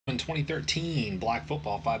In 2013, Black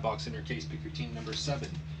Football 5-box inner case. Pick your team number 7.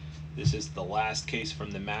 This is the last case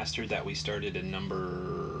from the Master that we started in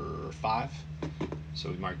number 5. So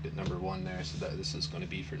we marked it number 1 there, so that this is going to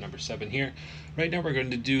be for number 7 here. Right now we're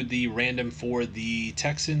going to do the random for the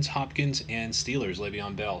Texans, Hopkins, and Steelers,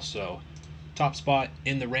 Le'Veon Bell. So top spot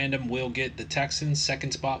in the random will get the Texans,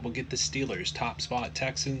 second spot will get the Steelers. Top spot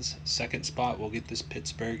Texans, second spot will get this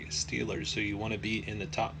Pittsburgh Steelers. So you want to be in the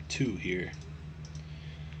top 2 here.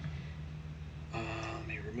 Let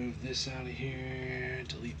me remove this out of here,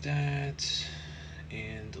 delete that,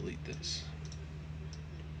 and delete this.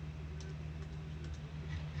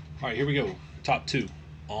 Alright, here we go. Top 2.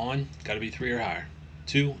 On, got to be 3 or higher.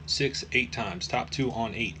 2, 6, 8 times. Top 2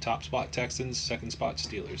 on 8. Top spot Texans, second spot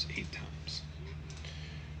Steelers, 8 times.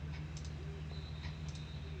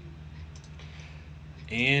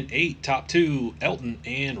 And 8, top 2, Elton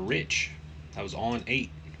and Rich. That was on 8.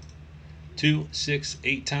 2, 6,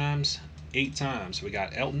 8 times, 8 times. So we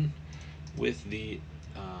got Elton with the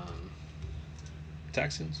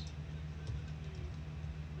Texans.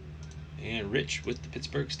 And Rich with the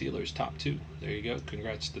Pittsburgh Steelers, top 2. There you go.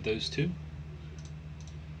 Congrats to those two.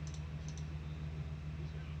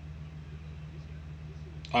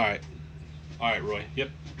 All right, Roy.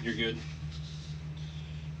 Yep, you're good.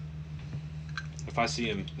 If I see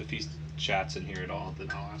him, if he chats in here at all,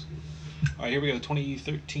 then I'll ask him. All right, here we go.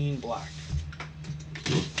 2013 Black.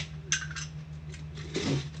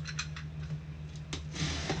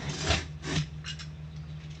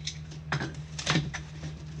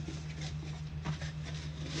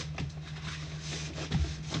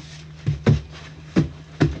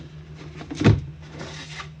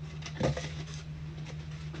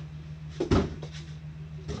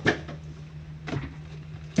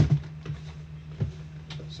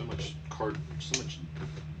 So much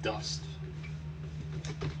dust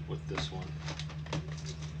with this one.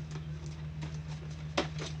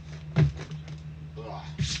 Ugh.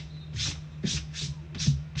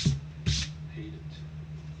 Hate it.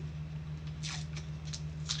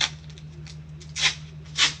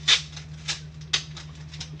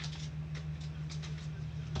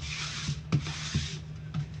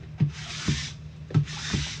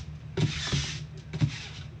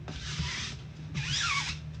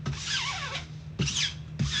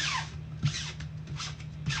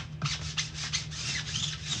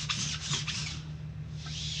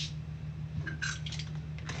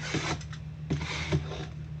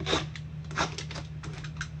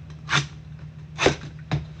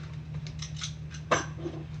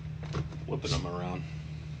 Whipping them around.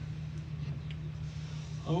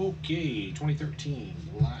 Okay, 2013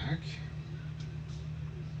 Black.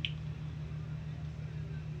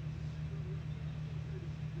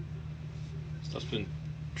 Stuff's been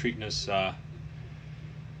treating us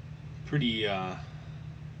pretty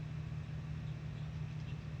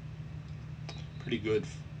good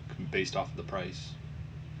based off of the price.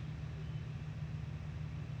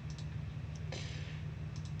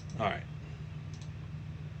 All right.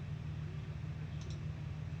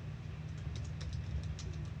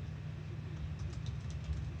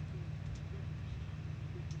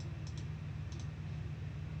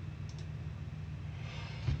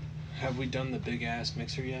 Have we done the big ass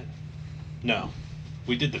mixer yet? No.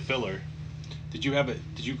 We did the filler. Did you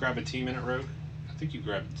grab a team in it, Rogue? I think you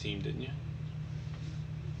grabbed the team, didn't you?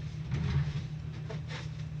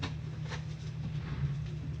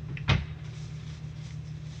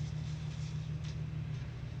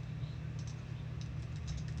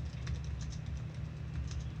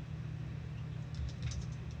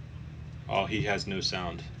 Oh, he has no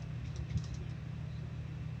sound.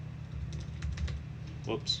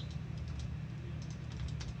 Whoops.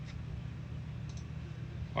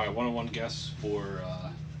 All right, 101 guess for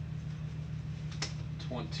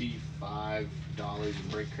 $25 in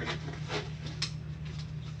break credit.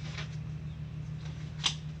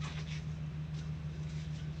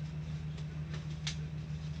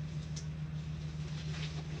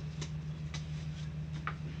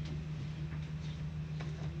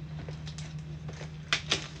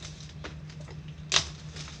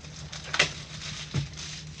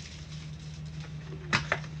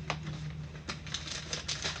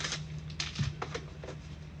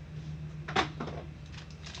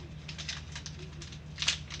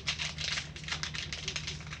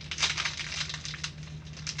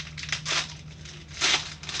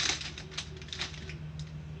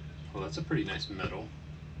 Well, that's a pretty nice medal.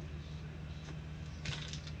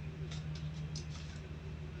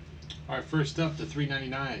 All right, first up, the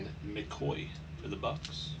 $3.99 McCoy for the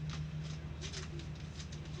Bucks.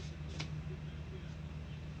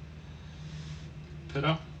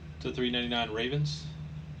 Pitta to $3.99 Ravens.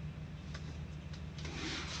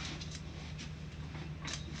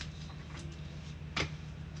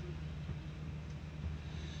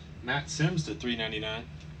 Matt Sims to 399.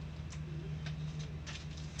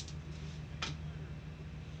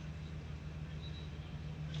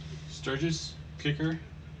 Sturgis, kicker.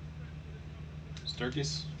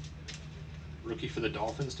 Sturgis, rookie for the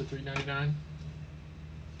Dolphins to 399.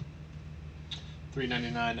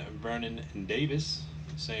 399 Vernon Davis,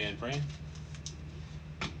 San Fran.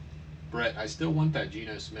 Brett, I still want that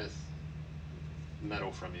Geno Smith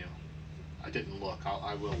medal from you. I didn't look.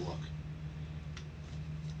 I will look.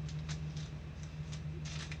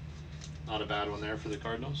 Not a bad one there for the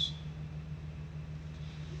Cardinals.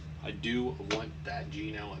 I do want that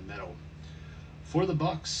Geno medal. For the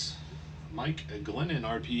Bucks, Mike Glennon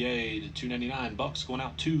RPA to 299. Bucks going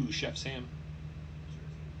out to Chef Sam.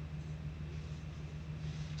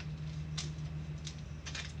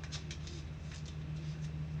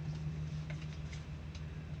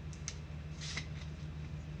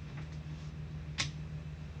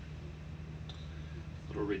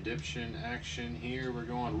 Little redemption action here. We're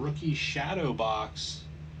going rookie shadow box.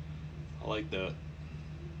 I like the,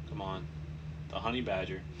 come on, the Honey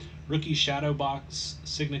Badger. Rookie shadow box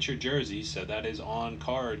signature jersey. So that is on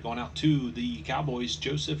card. Going out to the Cowboys,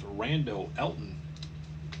 Joseph Randall Elton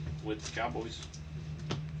with the Cowboys.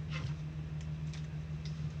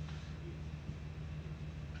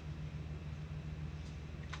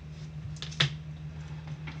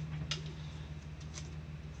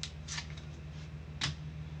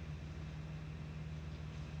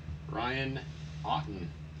 Ryan Otten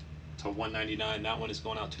to 199. That one is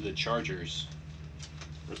going out to the Chargers.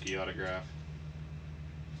 Rookie autograph.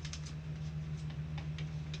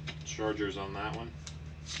 Chargers on that one.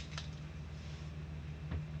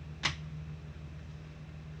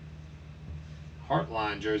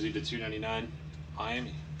 Heartline jersey to 299.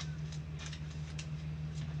 Miami.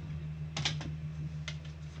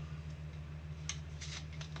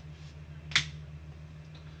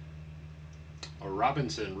 A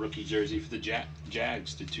Robinson rookie jersey for the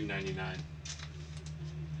Jags to 299.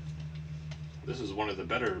 This is one of the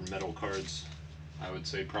better metal cards, I would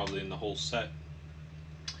say, probably in the whole set.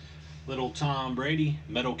 Little Tom Brady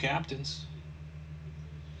metal captains.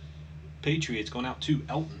 Patriots going out to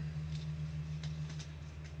Elton.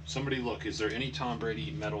 Somebody look, is there any Tom Brady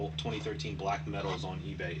metal 2013 black metals on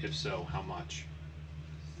eBay? If so, how much?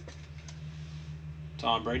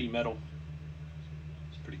 Tom Brady metal.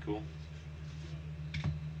 It's pretty cool.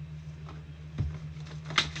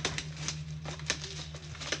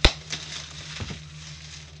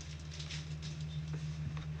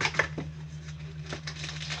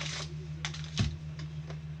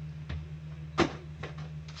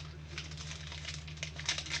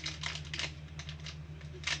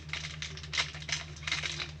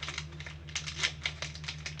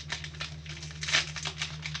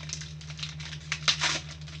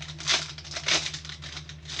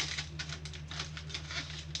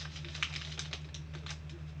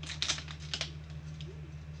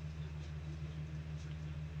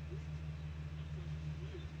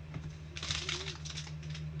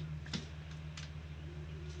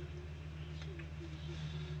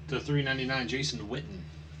 To 399, Jason Witten.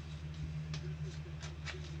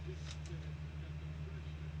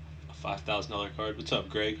 A $5,000 card. What's up,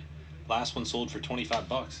 Greg? Last one sold for 25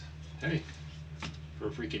 bucks. Hey, for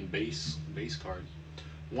a freaking base card.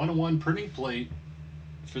 101 printing plate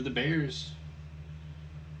for the Bears.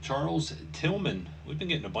 Charles Tillman. We've been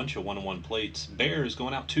getting a bunch of 101 plates. Bears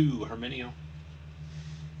going out to Herminio.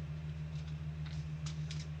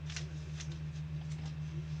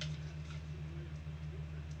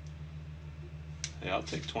 Yeah, I'll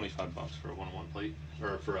take 25 bucks for a 101 plate,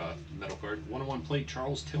 or for a metal card. 101 plate,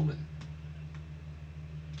 Charles Tillman.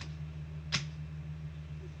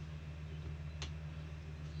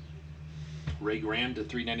 Ray Graham to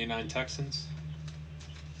 399 Texans.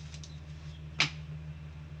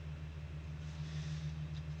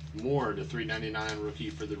 Moore to 399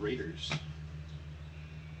 rookie for the Raiders.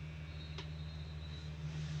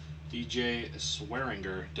 DJ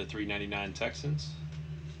Swearinger to 399 Texans.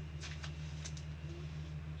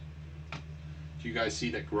 Do you guys see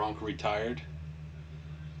that Gronk retired?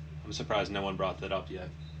 I'm surprised no one brought that up yet.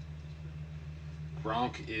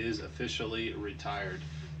 Gronk is officially retired.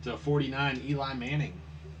 To 49, Eli Manning.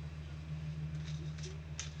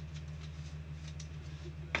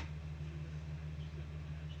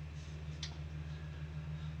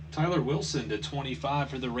 Tyler Wilson to 25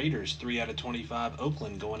 for the Raiders. 3 out of 25.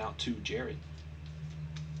 Oakland going out to Jared.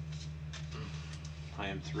 I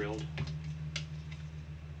am thrilled.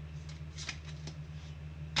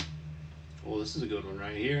 Well, this is a good one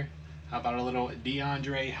right here. How about a little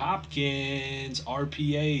DeAndre Hopkins,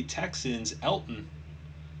 RPA, Texans, Elton.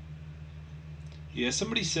 Yeah,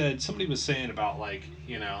 somebody was saying about like,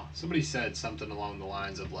 somebody said something along the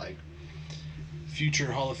lines of like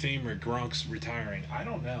future Hall of Famer Gronk's retiring. I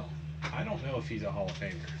don't know. I don't know if he's a Hall of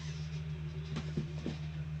Famer.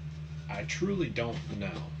 I truly don't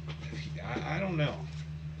know. I don't know.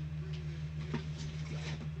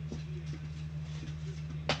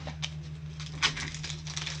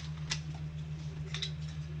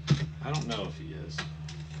 I don't know if he is.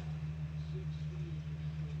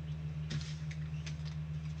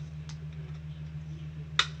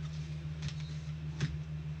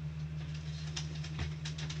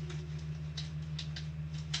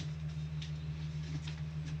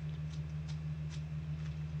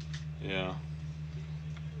 Yeah.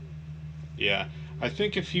 Yeah. I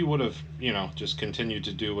think if he would have, just continued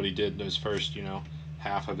to do what he did in his first,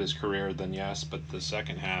 half of his career, then yes. But the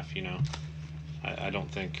second half, I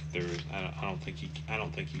don't think there's. I don't think he. I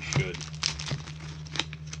don't think he should.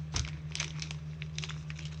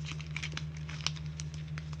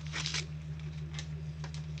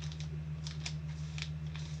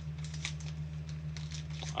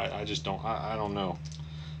 I just don't. I don't know.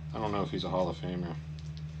 I don't know if he's a Hall of Famer.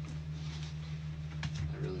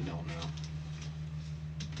 I really don't know.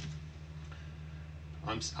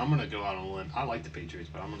 I'm gonna go out on a limb. I like the Patriots,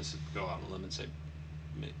 but I'm gonna go out on a limb and say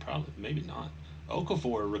probably maybe not.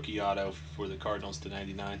 Okafor rookie auto for the Cardinals to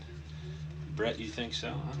 99. Brett, you think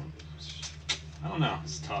so? I don't know.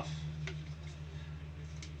 It's tough.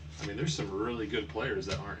 I mean, there's some really good players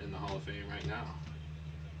that aren't in the Hall of Fame right now.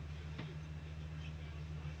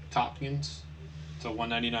 Topkins to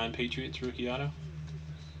 199 Patriots rookie auto.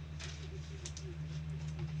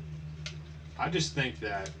 I just think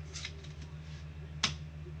that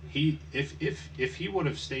if he would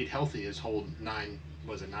have stayed healthy his whole 9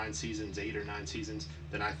 seasons, 8 or 9 seasons,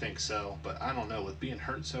 then I think so. But I don't know, with being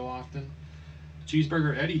hurt so often.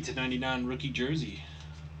 Cheeseburger Eddie to 99 rookie jersey.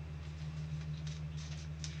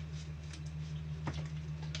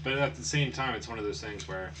 But at the same time, it's one of those things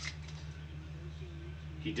where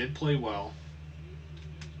he did play well.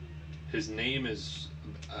 His name is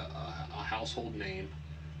a household name.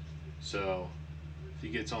 So if he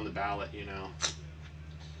gets on the ballot,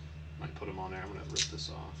 might put him on there. I'm going to rip this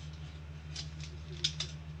off.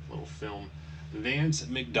 Little film. Vance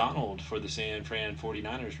McDonald for the San Fran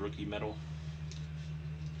 49ers rookie medal.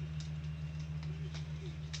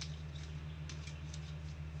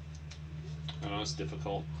 I know it's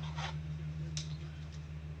difficult.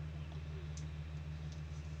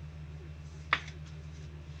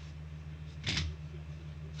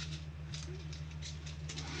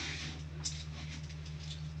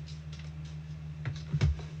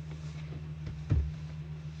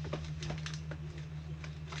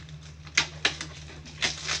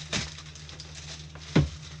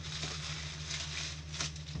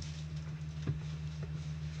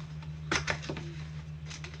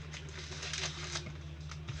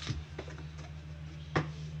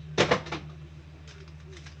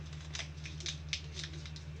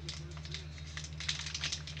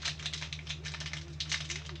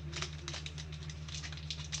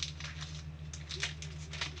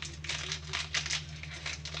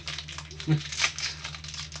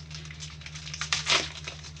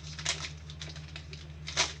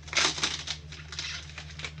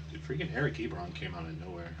 Dude, freaking Eric Ebron came out of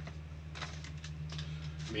nowhere.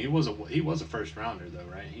 I mean, he was a first rounder though,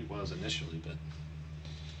 right? He was initially, but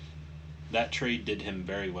that trade did him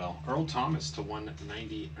very well. Earl Thomas to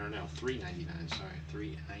 190, or no, 399. Sorry,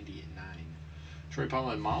 399. Troy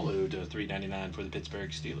Polamalu to 399 for the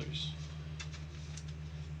Pittsburgh Steelers.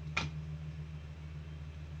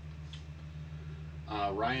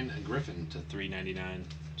 Ryan Griffin to 399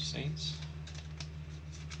 Saints.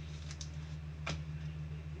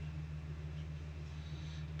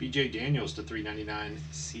 B.J. Daniels to 399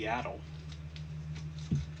 Seattle.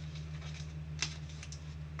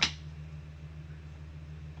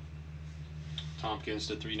 Tompkins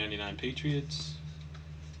to 399 Patriots.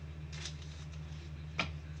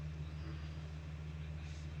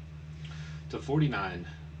 To 49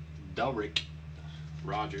 Delrick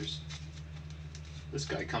Rogers. This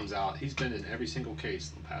guy comes out. He's been in every single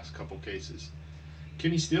case the past couple cases.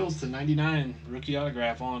 Kenny Stills to 99 rookie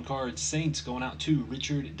autograph on card. Saints going out to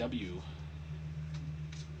Richard W.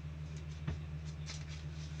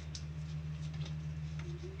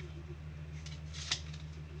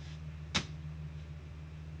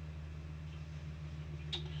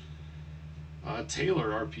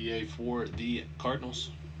 Taylor RPA for the Cardinals.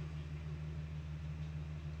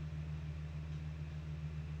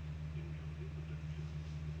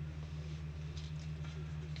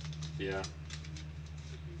 Yeah.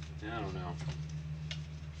 I don't know.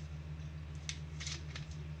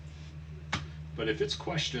 But if it's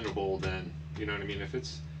questionable, then you know what I mean. If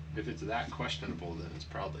it's that questionable, then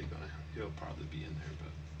he'll probably be in there.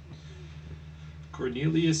 But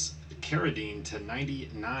Cornelius Carradine to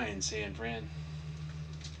 99, San Fran.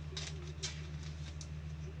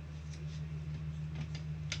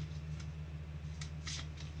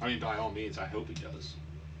 I mean, by all means, I hope he does.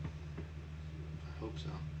 I hope so.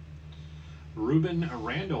 Ruben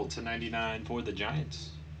Randall to 99 for the Giants.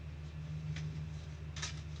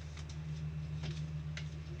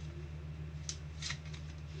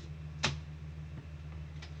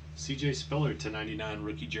 CJ Spiller to 99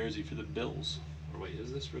 rookie jersey for the Bills. Or wait,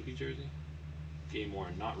 is this rookie jersey? Game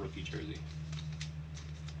worn, not rookie jersey.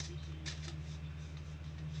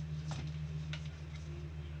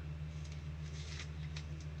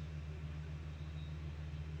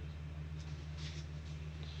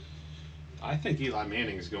 I think Eli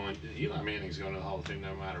Manning's going to the Hall of Fame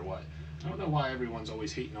no matter what. I don't know why everyone's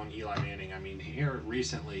always hating on Eli Manning. I mean, here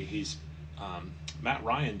recently he's Matt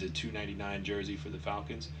Ryan did 299 jersey for the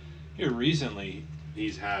Falcons. Here recently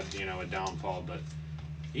he's had a downfall, but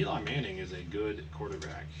Eli Manning is a good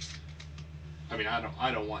quarterback. I mean,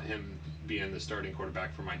 I don't want him being the starting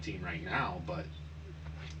quarterback for my team right now, but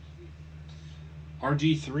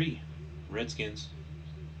RG3, Redskins.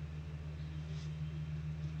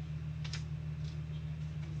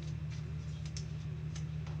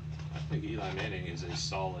 I think Eli Manning is a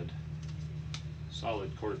solid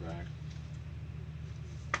quarterback.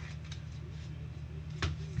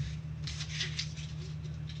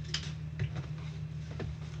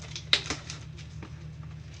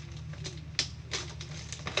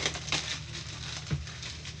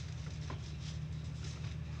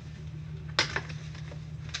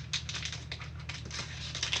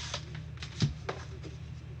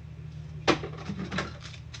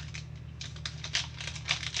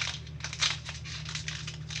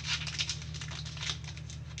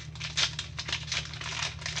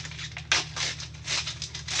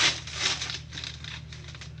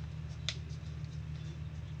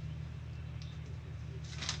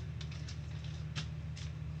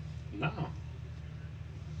 No.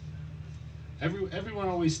 Everyone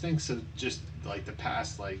always thinks of just like the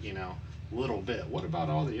past, little bit. What about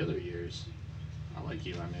all the other years? I like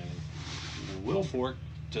Eli Manning. Will Fork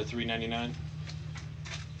to 399.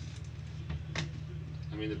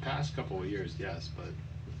 I mean, the past couple of years, yes, but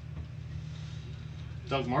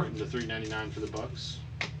Doug Martin to 399 for the Bucks.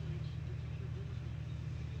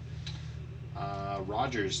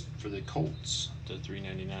 Rodgers for the Colts to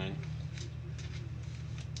 399.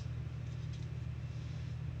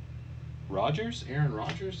 Rodgers? Aaron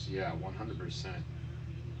Rodgers? Yeah, 100%.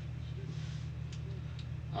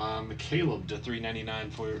 McCaleb to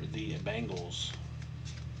 399 for the Bengals.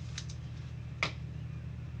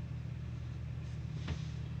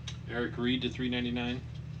 Eric Reed to 399.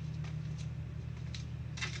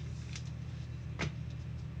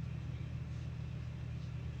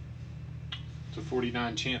 To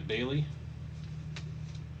 49, Champ Bailey.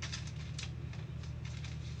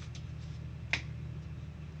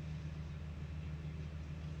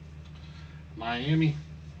 Miami,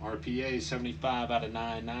 RPA 75 out of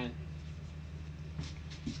 99.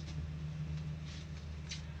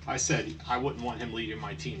 I said I wouldn't want him leading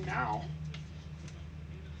my team now.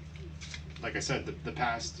 Like I said, the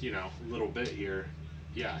past, little bit here,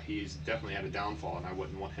 yeah, he's definitely had a downfall, and I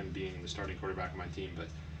wouldn't want him being the starting quarterback of my team. But,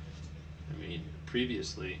 I mean,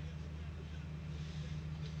 previously,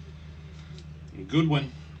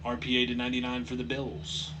 Goodwin, RPA to 99 for the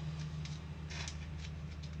Bills.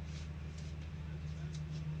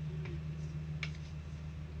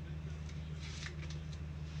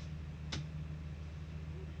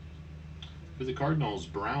 For the Cardinals,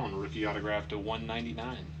 Brown, rookie autograph to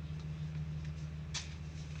 199.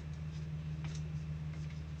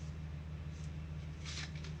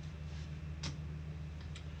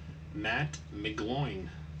 Matt McGloin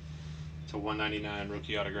to 199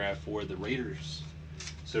 rookie autograph for the Raiders.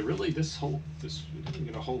 So really, we didn't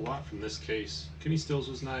get a whole lot from this case. Kenny Stills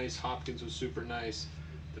was nice. Hopkins was super nice.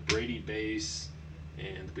 The Brady base,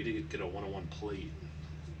 and we did get a 101 plate.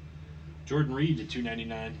 Jordan Reed to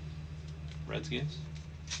 299. Redskins.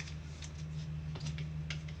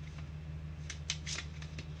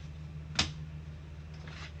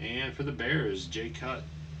 And for the Bears, Jay Cutt.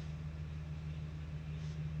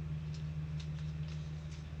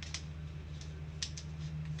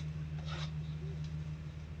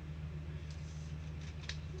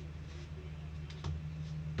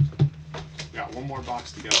 Got one more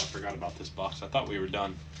box to go. I forgot about this box. I thought we were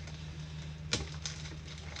done.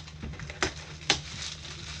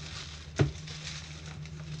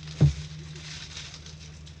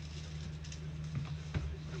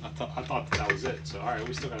 I thought that was it. So, all right,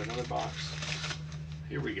 we still got another box.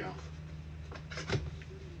 Here we go.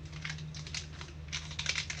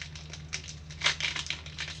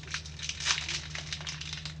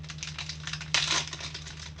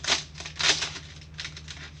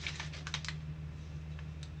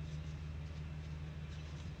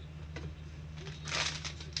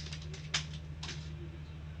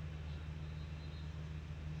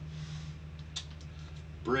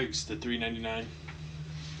 Briggs to 399.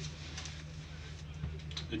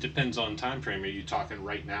 It depends on time frame. Are you talking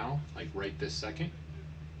right now, like right this second?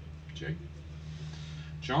 Jake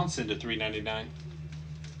Johnson to 399.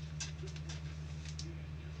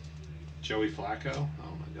 Joey Flacco.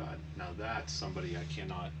 Oh my God! Now that's somebody I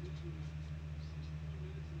cannot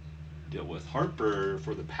deal with. Harper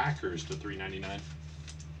for the Packers to 399.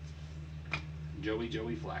 Joey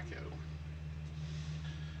Flacco.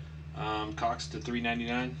 Cox to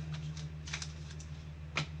 399.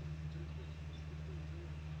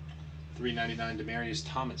 399 Demaryius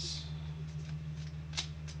Thomas.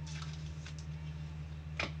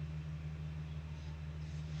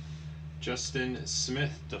 Justin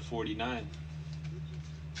Smith to 49.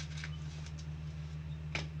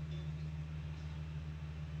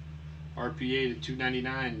 RPA to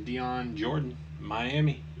 299 Dion Jordan,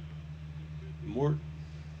 Miami. Mort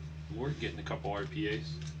getting a couple RPAs.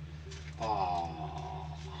 Aww.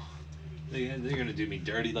 They're going to do me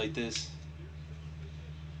dirty like this.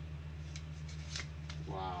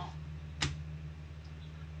 Wow.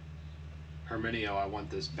 Herminio, I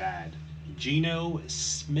want this bad. Geno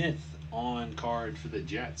Smith on card for the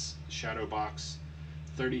Jets. Shadow box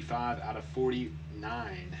 35 out of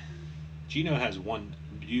 49. Geno has one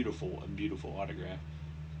beautiful autograph.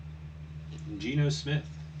 Geno Smith.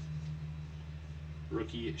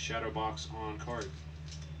 Rookie shadow box on card.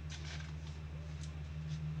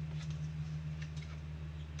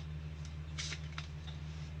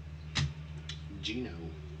 Geno.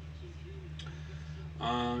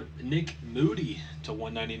 Nick Moody to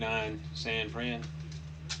 199 San Fran.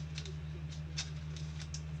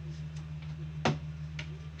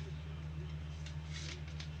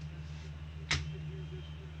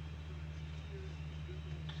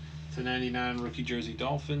 To 99 rookie jersey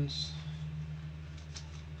Dolphins.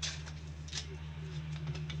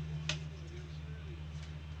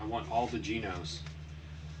 I want all the Genos.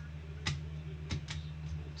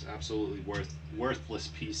 It's absolutely worthless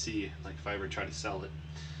PC. Like if I ever try to sell it.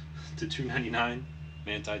 To 299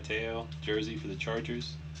 Manti Te'o jersey for the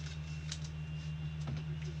Chargers.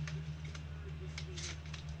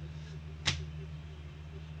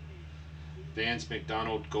 Vance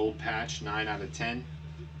McDonald gold patch 9 out of 10.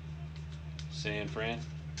 San Fran.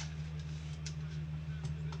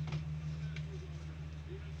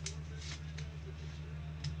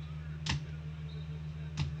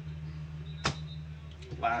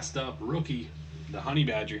 Last up, rookie, the Honey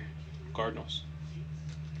Badger, Cardinals.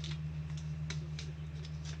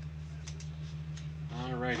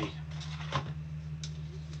 Alrighty.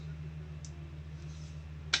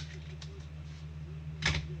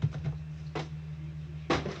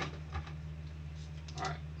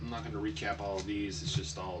 Alright, I'm not going to recap all of these. It's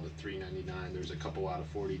just all the $3.99. There's a couple out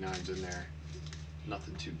of 49s in there.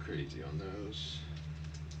 Nothing too crazy on those.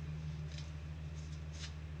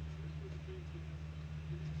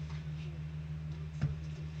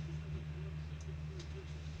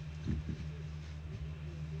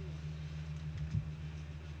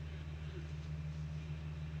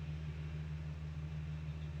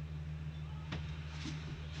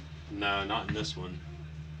 No, not in this one.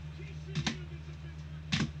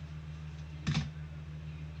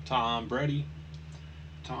 Tom Brady,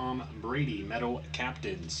 Metal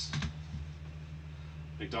Captains.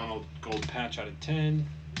 McDonald gold patch out of 10.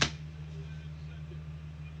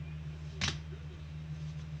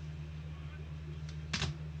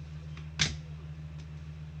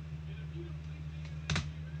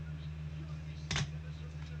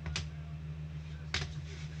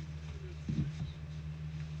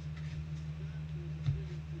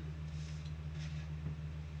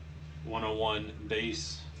 #101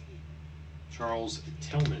 base, Charles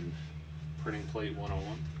Tillman, printing plate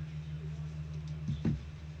 101.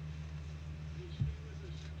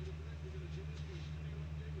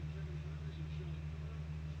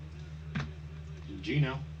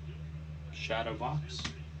 Geno, shadow box.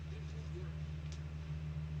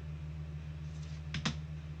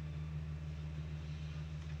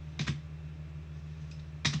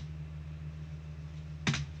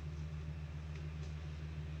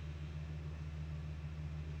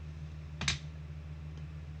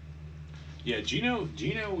 Yeah, Geno,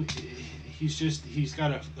 he's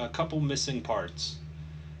got a couple missing parts.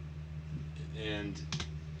 and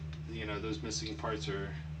you know those missing parts are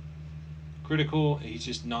critical. He's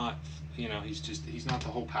just not, you know, he's not the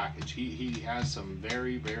whole package. He has some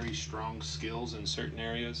very very strong skills in certain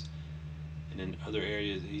areas, and in other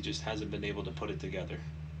areas he just hasn't been able to put it together.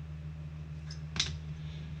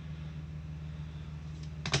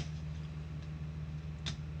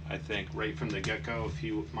 I think right from the get-go, if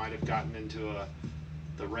he might have gotten into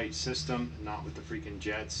the right system, not with the freaking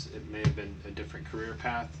Jets, it may have been a different career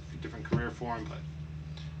path, a different career for him. But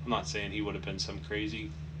I'm not saying he would have been some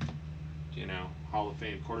crazy, you know, Hall of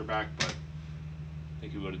Fame quarterback, but I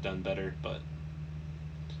think he would have done better. But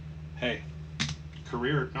hey,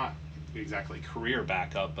 not exactly career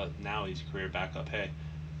backup, but now he's a career backup. Hey,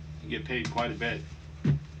 you get paid quite a bit,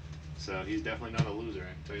 so he's definitely not a loser,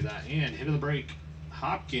 I can tell you that. And hit of the break,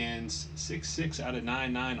 Hopkins, 6.6 out of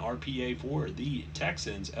 9.9 RPA for the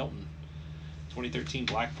Texans. Elton, 2013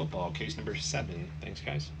 Black Football, case number 7. Thanks,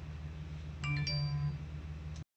 guys.